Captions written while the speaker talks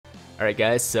Alright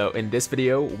guys, so in this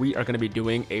video, we are going to be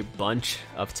doing a bunch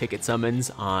of ticket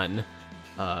summons on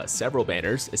several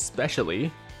banners,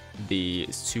 especially the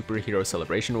Superhero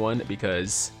Celebration one,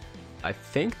 because I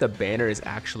think the banner is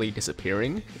actually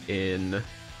disappearing in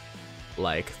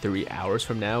like 3 hours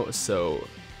from now, so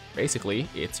basically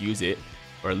it's use it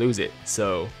or lose it.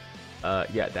 So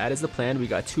yeah, that is the plan. We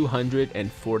got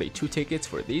 242 tickets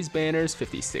for these banners,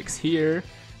 56 here,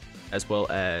 as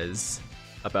well as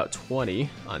about 20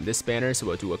 on this banner, so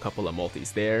we'll do a couple of multis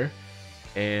there.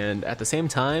 And at the same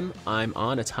time, I'm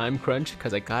on a time crunch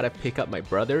because I gotta pick up my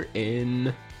brother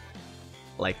in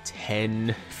like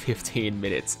 10-15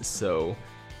 minutes, so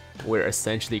we're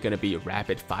essentially gonna be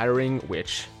rapid firing,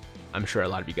 which I'm sure a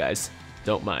lot of you guys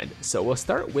don't mind. So we'll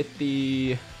start with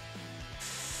the,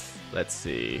 let's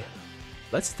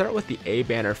start with the A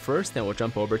banner first, then we'll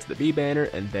jump over to the B banner,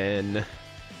 and then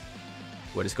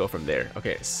we'll just go from there.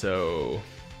 Okay, so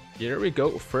here we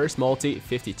go. First multi,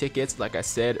 50 tickets. Like I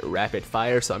said, rapid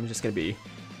fire, so I'm just gonna be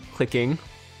clicking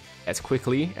as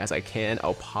quickly as I can.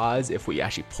 I'll pause if we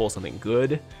actually pull something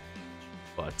good,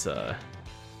 but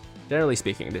generally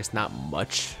speaking, there's not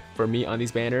much for me on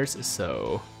these banners,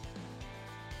 so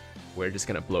we're just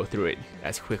gonna blow through it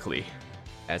as quickly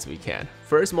as we can.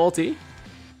 First multi,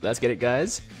 let's get it,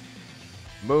 guys.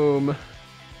 Boom.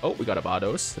 Oh, we got a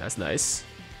Vados, that's nice.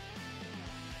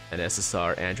 An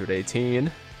SSR Android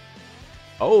 18.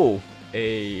 Oh,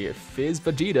 a Fizz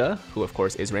Vegeta, who of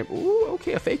course is ramp. Ooh,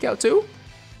 okay, a fake out too.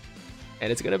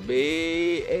 And it's gonna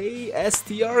be a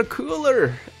STR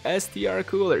Cooler. STR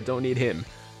Cooler, don't need him,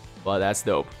 but that's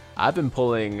dope. I've been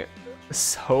pulling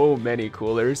so many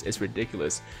coolers, it's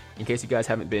ridiculous. In case you guys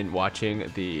haven't been watching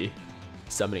the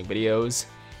summoning videos,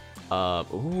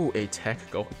 ooh, a tech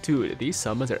go. Dude, these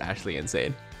summons are actually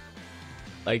insane.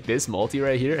 Like this multi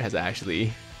right here has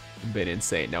actually been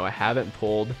insane. Now I haven't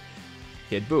pulled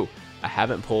Kid Buu. I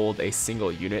haven't pulled a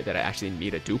single unit that I actually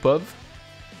need a dupe of,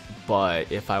 but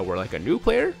if I were like a new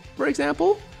player, for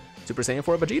example, Super Saiyan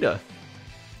 4 Vegeta,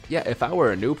 yeah, if I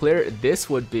were a new player, this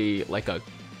would be like a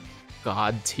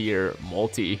god tier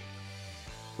multi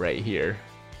right here.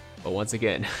 But once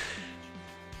again,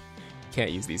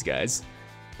 can't use these guys,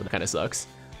 so that kind of sucks.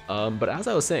 But as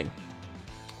I was saying,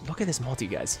 look at this multi,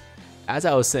 guys. As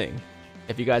I was saying,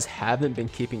 if you guys haven't been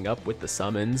keeping up with the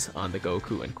summons on the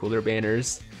Goku and Cooler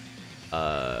banners,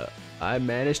 I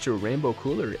managed to Rainbow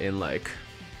Cooler in like,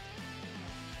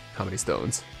 how many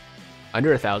stones?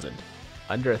 Under 1,000.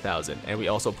 Under 1,000. And we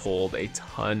also pulled a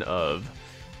ton of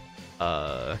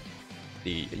the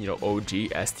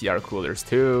OG STR Coolers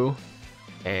too.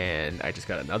 And I just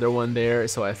got another one there.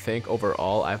 So I think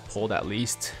overall I've pulled at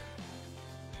least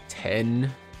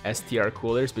 10 STR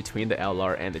Coolers between the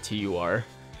LR and the TUR,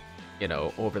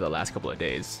 over the last couple of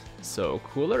days. So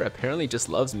Cooler apparently just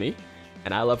loves me,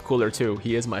 and I love Cooler too.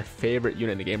 He is my favorite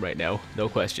unit in the game right now, no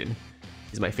question.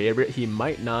 He's my favorite. He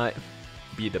might not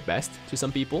be the best to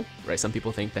some people, right? Some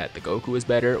people think that the Goku is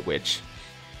better, which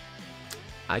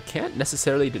I can't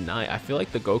necessarily deny. I feel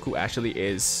like the Goku actually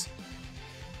is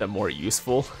the more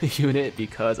useful unit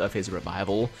because of his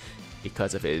revival,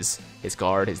 because of his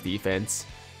guard, his defense.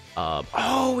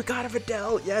 Oh, we got a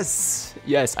Videl. Yes,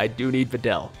 yes, I do need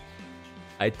Videl.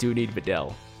 I do need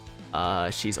Videl.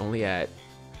 She's only at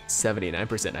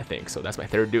 79%, I think, so that's my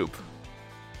third dupe.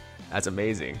 That's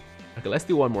amazing. Okay, let's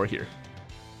do one more here.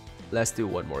 Let's do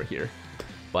one more here.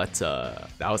 But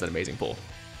that was an amazing pull.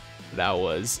 That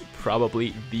was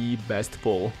probably the best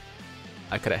pull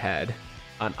I could have had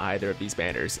on either of these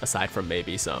banners, aside from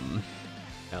maybe some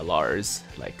LRs,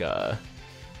 like I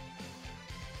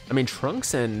mean,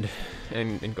 Trunks and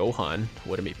Gohan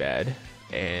wouldn't be bad,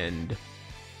 and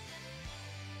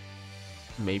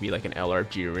maybe like an LR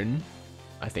Jiren.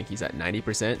 I think he's at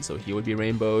 90%, so he would be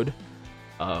rainbowed.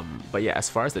 But yeah, as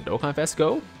far as the Dokkan Fest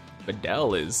go,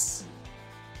 Videl is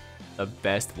the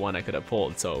best one I could have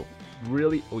pulled. So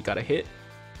really, we got a hit,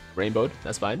 rainbowed,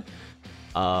 that's fine.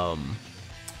 But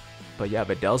yeah,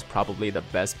 Videl's probably the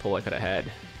best pull I could have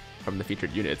had from the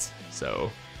featured units. So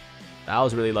that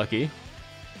was really lucky.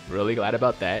 Really glad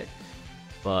about that.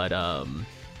 But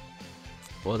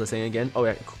what was I saying again? Oh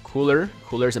yeah, Cooler.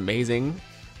 Cooler's amazing.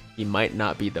 He might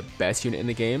not be the best unit in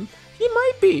the game. He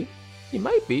might be. He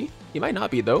might be. He might not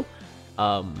be though.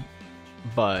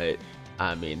 But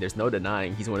I mean, there's no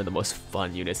denying he's one of the most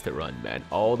fun units to run, man.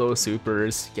 All those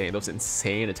supers, getting those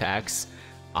insane attacks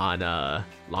on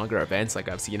longer events. Like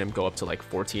I've seen him go up to like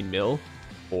 14 mil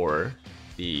for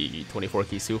the 24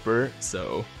 key super.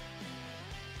 So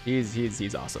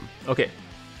he's awesome. Okay,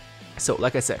 so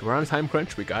like I said, we're on a time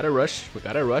crunch. We gotta rush.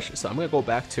 So I'm gonna go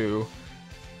back to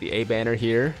the A banner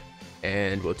here,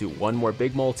 And we'll do one more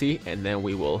big multi, and then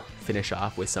we will finish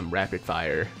off with some rapid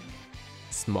fire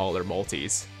smaller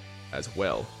multis as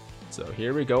well. So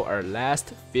here we go, our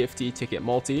last 50 ticket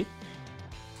multi.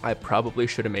 I probably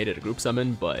should have made it a group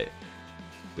summon, but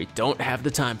we don't have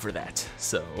the time for that,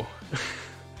 so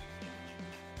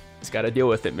just gotta deal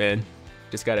with it, man.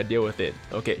 Just gotta deal with it.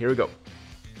 Okay, here we go.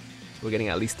 We're getting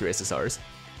at least 3 SSRs.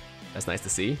 That's nice to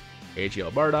see.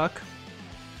 AGL Bardock.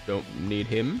 Don't need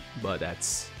him, but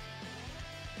that's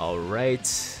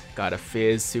alright. Got a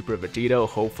Fizz Super Vegito.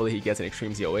 Hopefully he gets an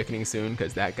Extreme Z Awakening soon,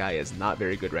 because that guy is not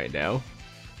very good right now.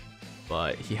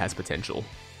 But he has potential,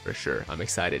 for sure. I'm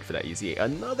excited for that EZA.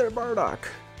 Another Bardock!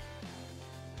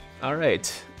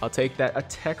 Alright, I'll take that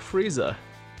Attack Frieza.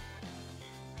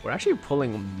 We're actually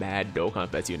pulling mad Dokkan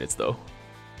Fest units though.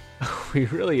 We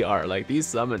really are. Like, these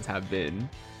summons have been,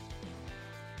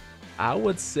 I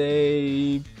would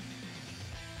say,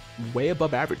 way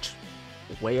above average.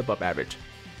 Way above average.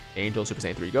 Angel Super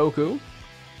Saiyan 3 Goku.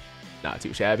 Not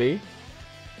too shabby.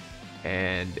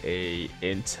 And a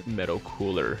Int Metal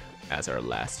Cooler as our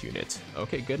last unit.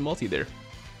 Okay, good multi there.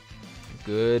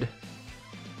 Good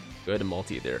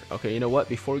multi there. Okay, you know what?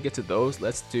 Before we get to those,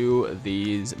 let's do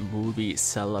these movie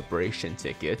celebration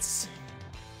tickets,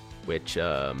 which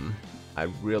I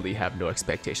really have no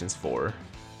expectations for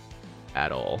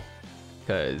at all.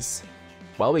 Because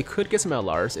while we could get some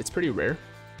LRs, it's pretty rare,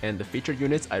 and the featured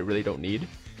units I really don't need.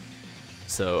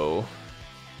 So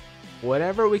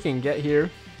whatever we can get here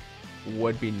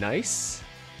would be nice.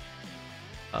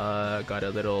 Got a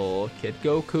little Kid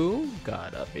Goku,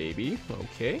 got a baby,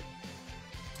 okay.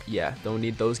 Yeah, don't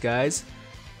need those guys.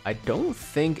 I don't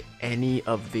think any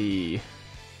of the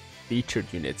featured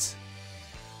units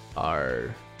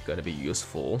are gonna be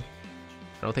useful.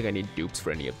 I don't think I need dupes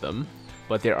for any of them,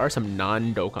 but there are some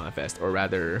non-Dokkan Fest, or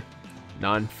rather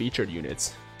non-featured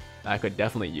units I could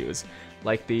definitely use,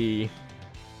 like the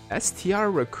STR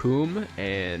Raccoon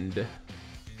and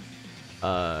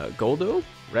Goldo,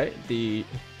 right?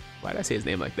 Why did I say his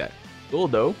name like that?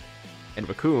 Goldo and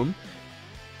Raccoon.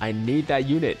 I need that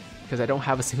unit because I don't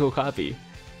have a single copy.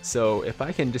 So if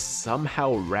I can just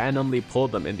somehow randomly pull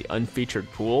them in the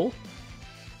unfeatured pool,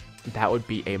 that would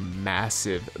be a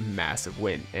massive, massive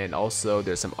win. And also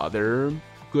there's some other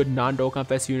good non-Dokkan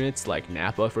Fest units like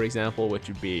Nappa, for example, which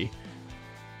would be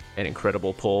an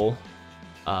incredible pull.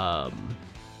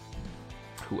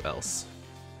 Who else?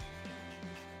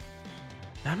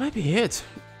 That might be it.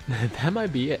 That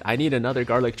might be it. I need another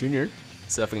Garlic Jr.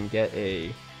 So if I can get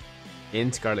a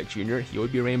Int Garlic Jr., he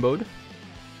would be rainbowed.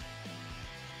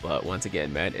 But once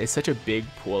again, man, it's such a big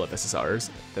pool of SSRs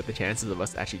that the chances of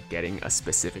us actually getting a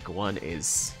specific one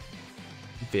is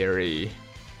very,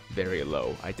 very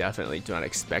low. I definitely do not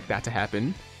expect that to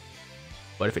happen.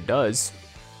 But if it does,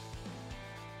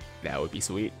 that would be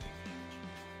sweet.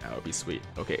 That would be sweet.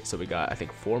 Okay, so we got, I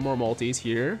think, 4 more multis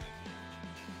here.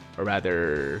 Or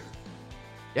rather,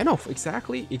 yeah, no,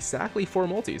 exactly 4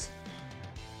 multis.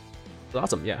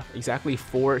 Awesome, yeah, exactly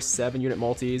 4 7-unit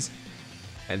multis.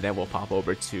 And then we'll pop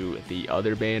over to the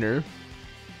other banner.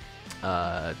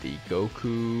 The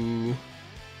Goku...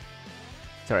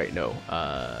 Sorry, no.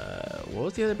 What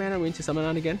was the other banner we need to summon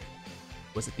on again?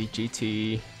 Was it the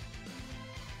GT...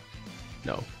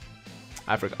 No.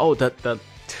 I forgot. Oh,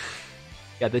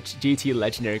 yeah, the GT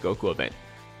Legendary Goku event.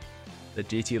 The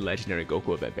GT Legendary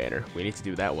Goku event banner. We need to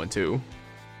do that one too.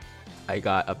 I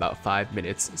got about 5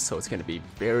 minutes, so it's going to be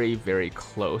very, very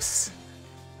close.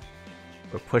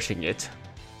 We're pushing it.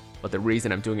 But the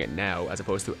reason I'm doing it now, as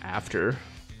opposed to after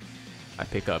I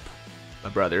pick up my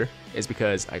brother, is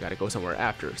because I gotta go somewhere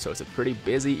after. So it's a pretty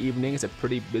busy evening, it's a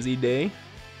pretty busy day,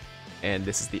 and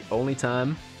this is the only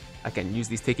time I can use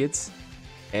these tickets,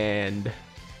 and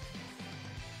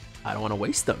I don't want to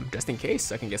waste them, just in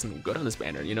case I can get something good on this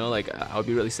banner, you know? Like, I would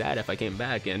be really sad if I came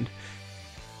back and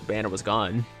the banner was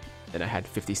gone, and I had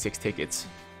 56 tickets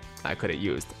I could have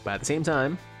used. But at the same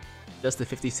time, just the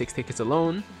 56 tickets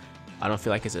alone, I don't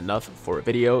feel like it's enough for a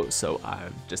video, so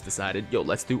I've just decided, yo,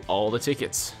 let's do all the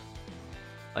tickets.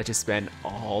 Let's just spend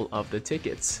all of the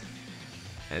tickets.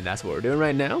 And that's what we're doing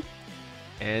right now.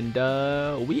 And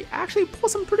we actually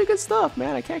pulled some pretty good stuff,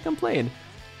 man. I can't complain.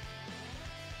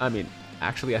 I mean,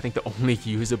 actually, I think the only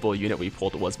usable unit we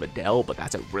pulled was Videl, but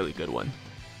that's a really good one.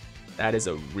 That is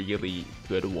a really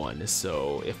good one.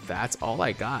 So if that's all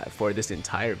I got for this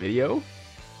entire video,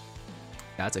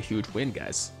 that's a huge win,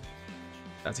 guys.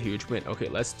 That's a huge win. Okay,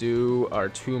 let's do our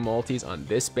 2 multis on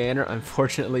this banner.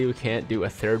 Unfortunately, we can't do a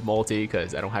 3rd multi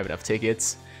because I don't have enough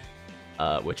tickets,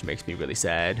 which makes me really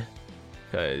sad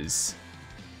because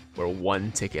we're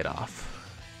 1 ticket off.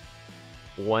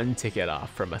 1 ticket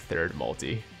off from a 3rd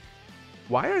multi.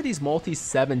 Why are these multi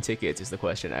 7 tickets is the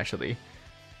question, actually.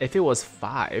 If it was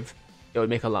 5, it would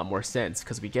make a lot more sense,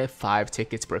 because we get 5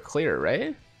 tickets per clear,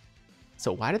 right?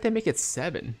 So why did they make it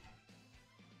 7?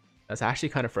 That's actually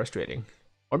kind of frustrating.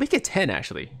 Or make it 10,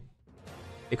 actually.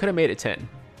 They could have made it 10.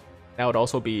 That would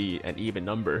also be an even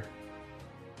number.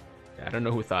 Yeah, I don't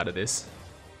know who thought of this,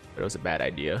 but it was a bad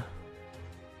idea.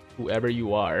 Whoever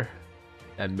you are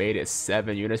that made it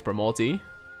 7 units per multi,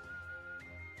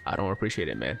 I don't appreciate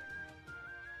it, man.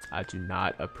 I do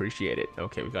not appreciate it.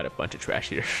 Okay, we got a bunch of trash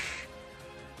here.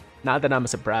 Not that I'm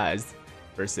surprised,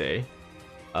 per se.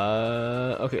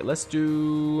 Okay, let's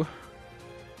do...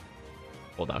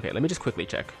 Hold on, okay, let me just quickly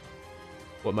check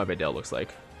what my Videl looks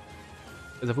like.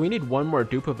 Because if we need one more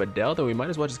dupe of Videl, then we might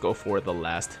as well just go for the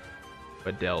last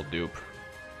Videl dupe.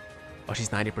 Oh, she's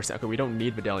 90%. Okay, we don't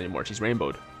need Videl anymore. She's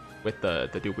rainbowed with the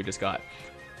dupe we just got.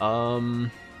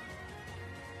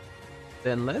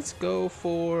 Then let's go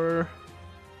for...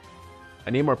 I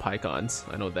need more Pycons.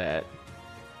 I know that.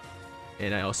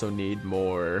 And I also need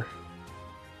more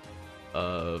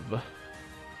of...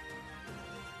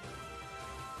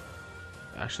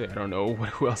 Actually, I don't know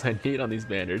who else I need on these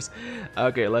banners.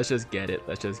 Okay, let's just get it.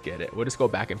 Let's just get it. We'll just go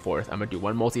back and forth. I'm going to do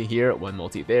one multi here, one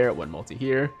multi there, one multi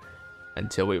here.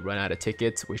 Until we run out of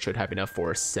tickets. We should have enough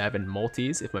for 7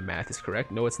 multis, if my math is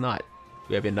correct. No, it's not.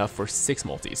 We have enough for 6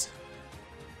 multis.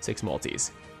 6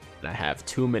 multis. And I have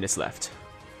 2 minutes left.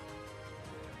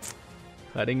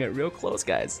 Cutting it real close,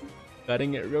 guys.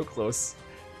 Cutting it real close.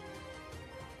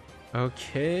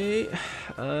 Okay.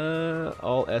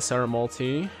 All SR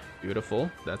multi. Beautiful.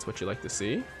 That's what you like to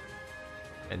see.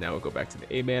 And now we'll go back to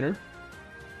the A banner.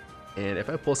 And if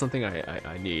I pull something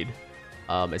I need,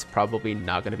 it's probably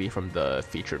not going to be from the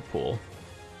featured pool.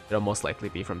 It'll most likely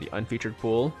be from the unfeatured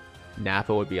pool.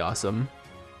 Nappa would be awesome.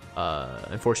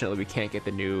 Unfortunately, we can't get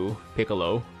the new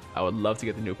Piccolo. I would love to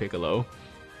get the new Piccolo.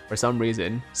 For some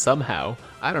reason, somehow,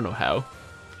 I don't know how,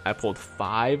 I pulled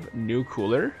 5 new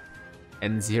Cooler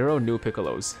and 0 new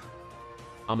Piccolos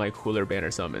on my Cooler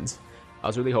banner summons. I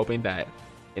was really hoping that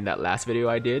in that last video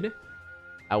I did,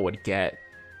 I would get,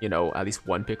 you know, at least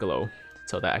 1 Piccolo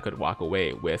so that I could walk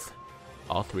away with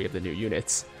all 3 of the new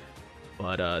units.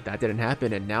 But that didn't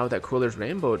happen, and now that Cooler's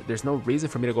rainbowed, there's no reason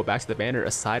for me to go back to the banner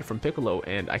aside from Piccolo,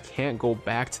 and I can't go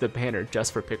back to the banner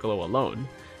just for Piccolo alone.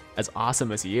 As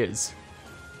awesome as he is,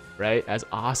 right? As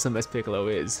awesome as Piccolo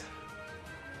is.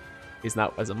 He's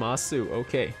not as a Masu,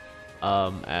 okay.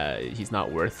 He's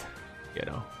not worth, you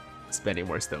know, spending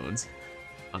more stones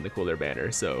on the Cooler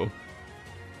banner, so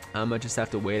I'm gonna just have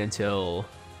to wait until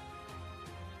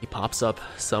he pops up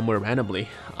somewhere randomly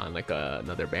on like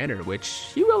another banner,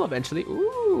 which he will eventually.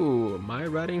 Ooh, my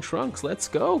riding trunks, let's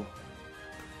go.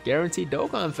 Guaranteed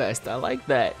Dokkan Fest, I like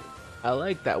that. I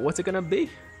like that. What's it gonna be?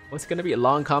 What's it gonna be? A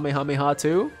long Kamehameha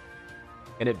 2?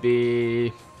 Can it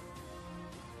be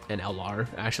an LR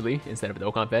actually instead of a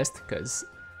Dokkan Fest? Because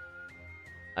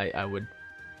I would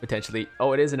potentially.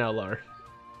 Oh, it is an LR.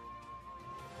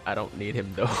 I don't need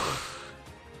him though.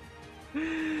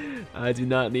 I do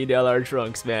not need LR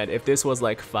trunks, man. If this was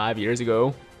like 5 years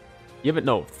ago, even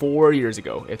no, 4 years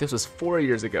ago. If this was 4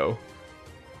 years ago,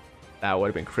 that would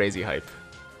have been crazy hype.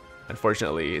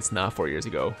 Unfortunately, it's not 4 years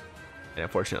ago, and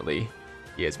unfortunately,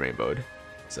 he is rainbowed.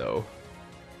 So,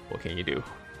 what can you do?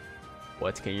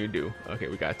 What can you do? Okay,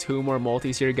 we got 2 more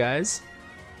multis here, guys.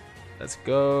 Let's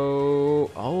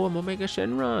go. Oh, I'm Omega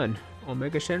Shenron.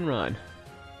 Omega Shenron.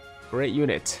 Great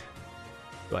unit.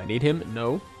 Do I need him?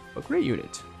 No, but great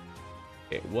unit.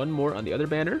 Okay, 1 more on the other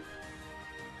banner,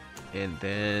 and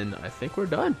then I think we're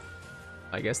done.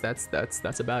 I guess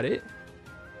that's about it.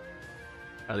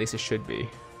 At least it should be.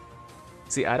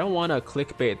 See, I don't want to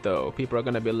clickbait though. People are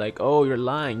gonna be like, "Oh, you're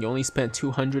lying. You only spent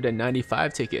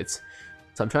 295 tickets."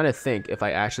 So I'm trying to think if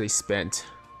I actually spent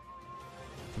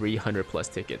 300 plus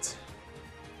tickets.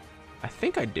 I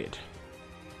think I did.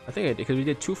 I think I did because we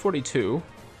did 242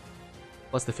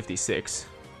 plus the 56,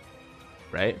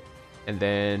 right? And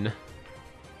then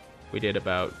we did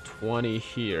about 20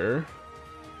 here.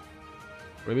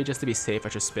 Maybe just to be safe, I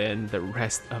should spend the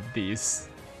rest of these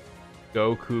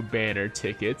Goku banner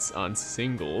tickets on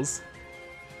singles.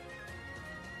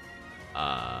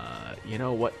 You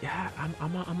know what? Yeah,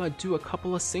 I'm gonna do a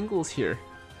couple of singles here,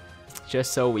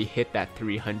 just so we hit that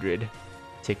 300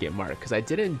 ticket mark. Because I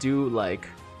didn't do like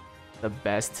the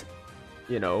best,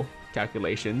 you know,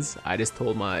 calculations. I just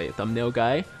told my thumbnail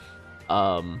guy,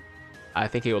 I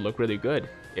think it would look really good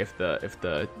if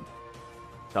the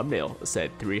thumbnail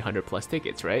said 300 plus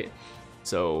tickets, right?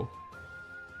 So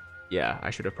yeah, I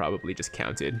should have probably just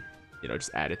counted, you know,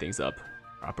 just added things up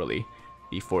properly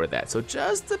before that. So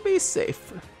just to be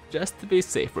safe, just to be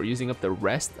safe, we're using up the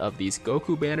rest of these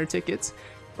Goku banner tickets.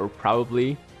 We're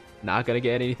probably not gonna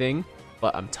get anything,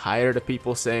 but I'm tired of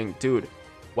people saying, dude,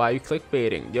 why are you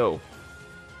clickbaiting? Yo,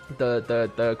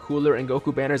 the Cooler and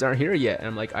Goku banners aren't here yet. And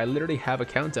I'm like, I literally have a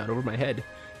countdown over my head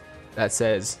that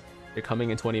says they're coming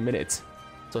in 20 minutes.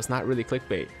 So it's not really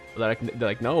clickbait. They're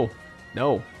like, no,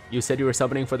 you said you were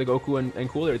summoning for the Goku and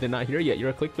Cooler. They're not here yet.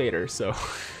 You're a clickbaiter. So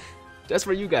just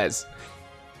for you guys,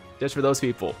 just for those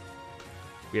people,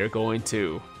 we are going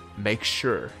to make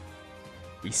sure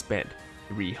we spend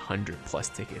 300 plus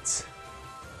tickets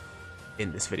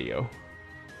in this video.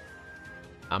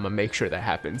 I'm gonna make sure that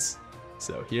happens.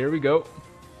 So here we go.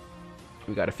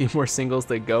 We got a few more singles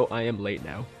to go. I am late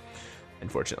now,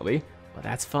 unfortunately, but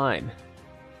that's fine.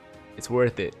 It's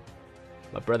worth it.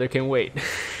 My brother can wait.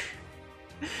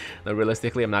 No,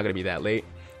 realistically, I'm not gonna be that late.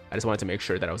 I just wanted to make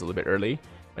sure that I was a little bit early,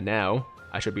 but now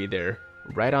I should be there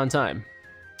right on time.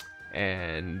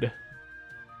 And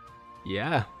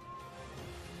yeah,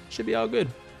 should be all good.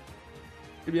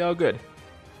 Should be all good.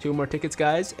 2 more tickets,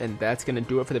 guys, and that's gonna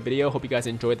do it for the video. Hope you guys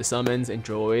enjoyed the summons,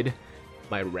 enjoyed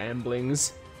my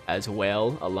ramblings as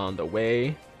well along the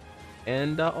way,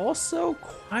 and also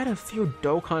quite a few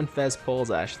Dokkan Fest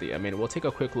pulls, actually. I mean, we'll take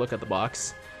a quick look at the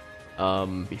box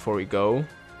before we go,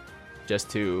 just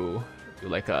to do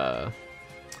like a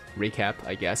recap,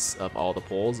 I guess, of all the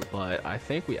pulls. But I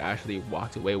think we actually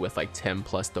walked away with like 10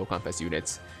 plus Dokkan Fest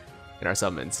units in our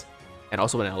summons, and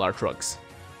also an LR Trunks,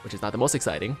 which is not the most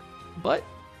exciting, but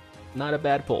not a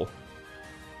bad pull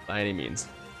by any means.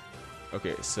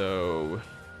 Okay, so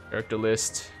character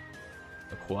list,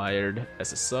 acquired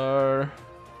SSR.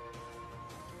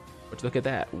 Let's look at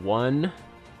that. 1,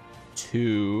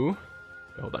 2.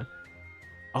 Wait, hold on.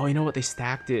 Oh, you know what? They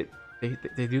stacked it.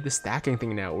 They do the stacking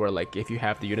thing now, where like if you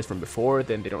have the units from before,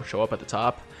 then they don't show up at the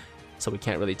top, so we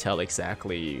can't really tell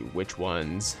exactly which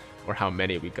ones or how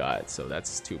many we got. So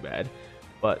that's too bad.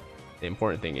 But the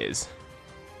important thing is,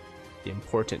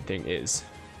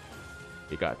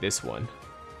 we got this one.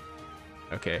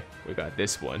 Okay, we got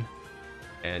this one,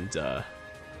 and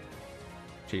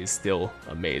she's still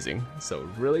amazing. So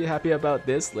really happy about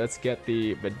this. Let's get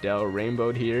the Videl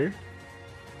rainbowed here,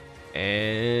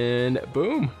 and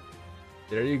boom,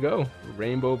 there you go,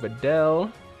 Rainbow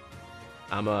Videl.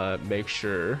 I'ma make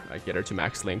sure I get her to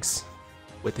max links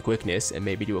with the quickness and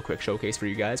maybe do a quick showcase for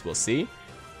you guys. We'll see.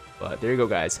 But there you go,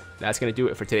 guys. That's gonna do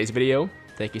it for today's video.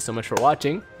 Thank you so much for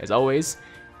watching. As always,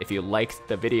 if you liked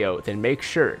the video, then make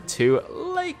sure to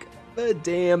like the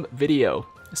damn video.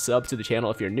 Sub to the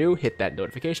channel if you're new, hit that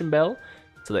notification bell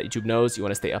so that YouTube knows you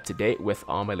want to stay up to date with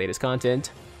all my latest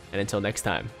content. And until next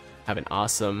time, have an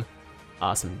awesome,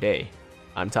 awesome day.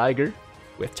 I'm Tiger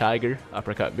with Tiger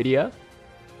Uppercut Media,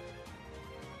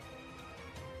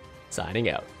 signing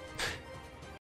out.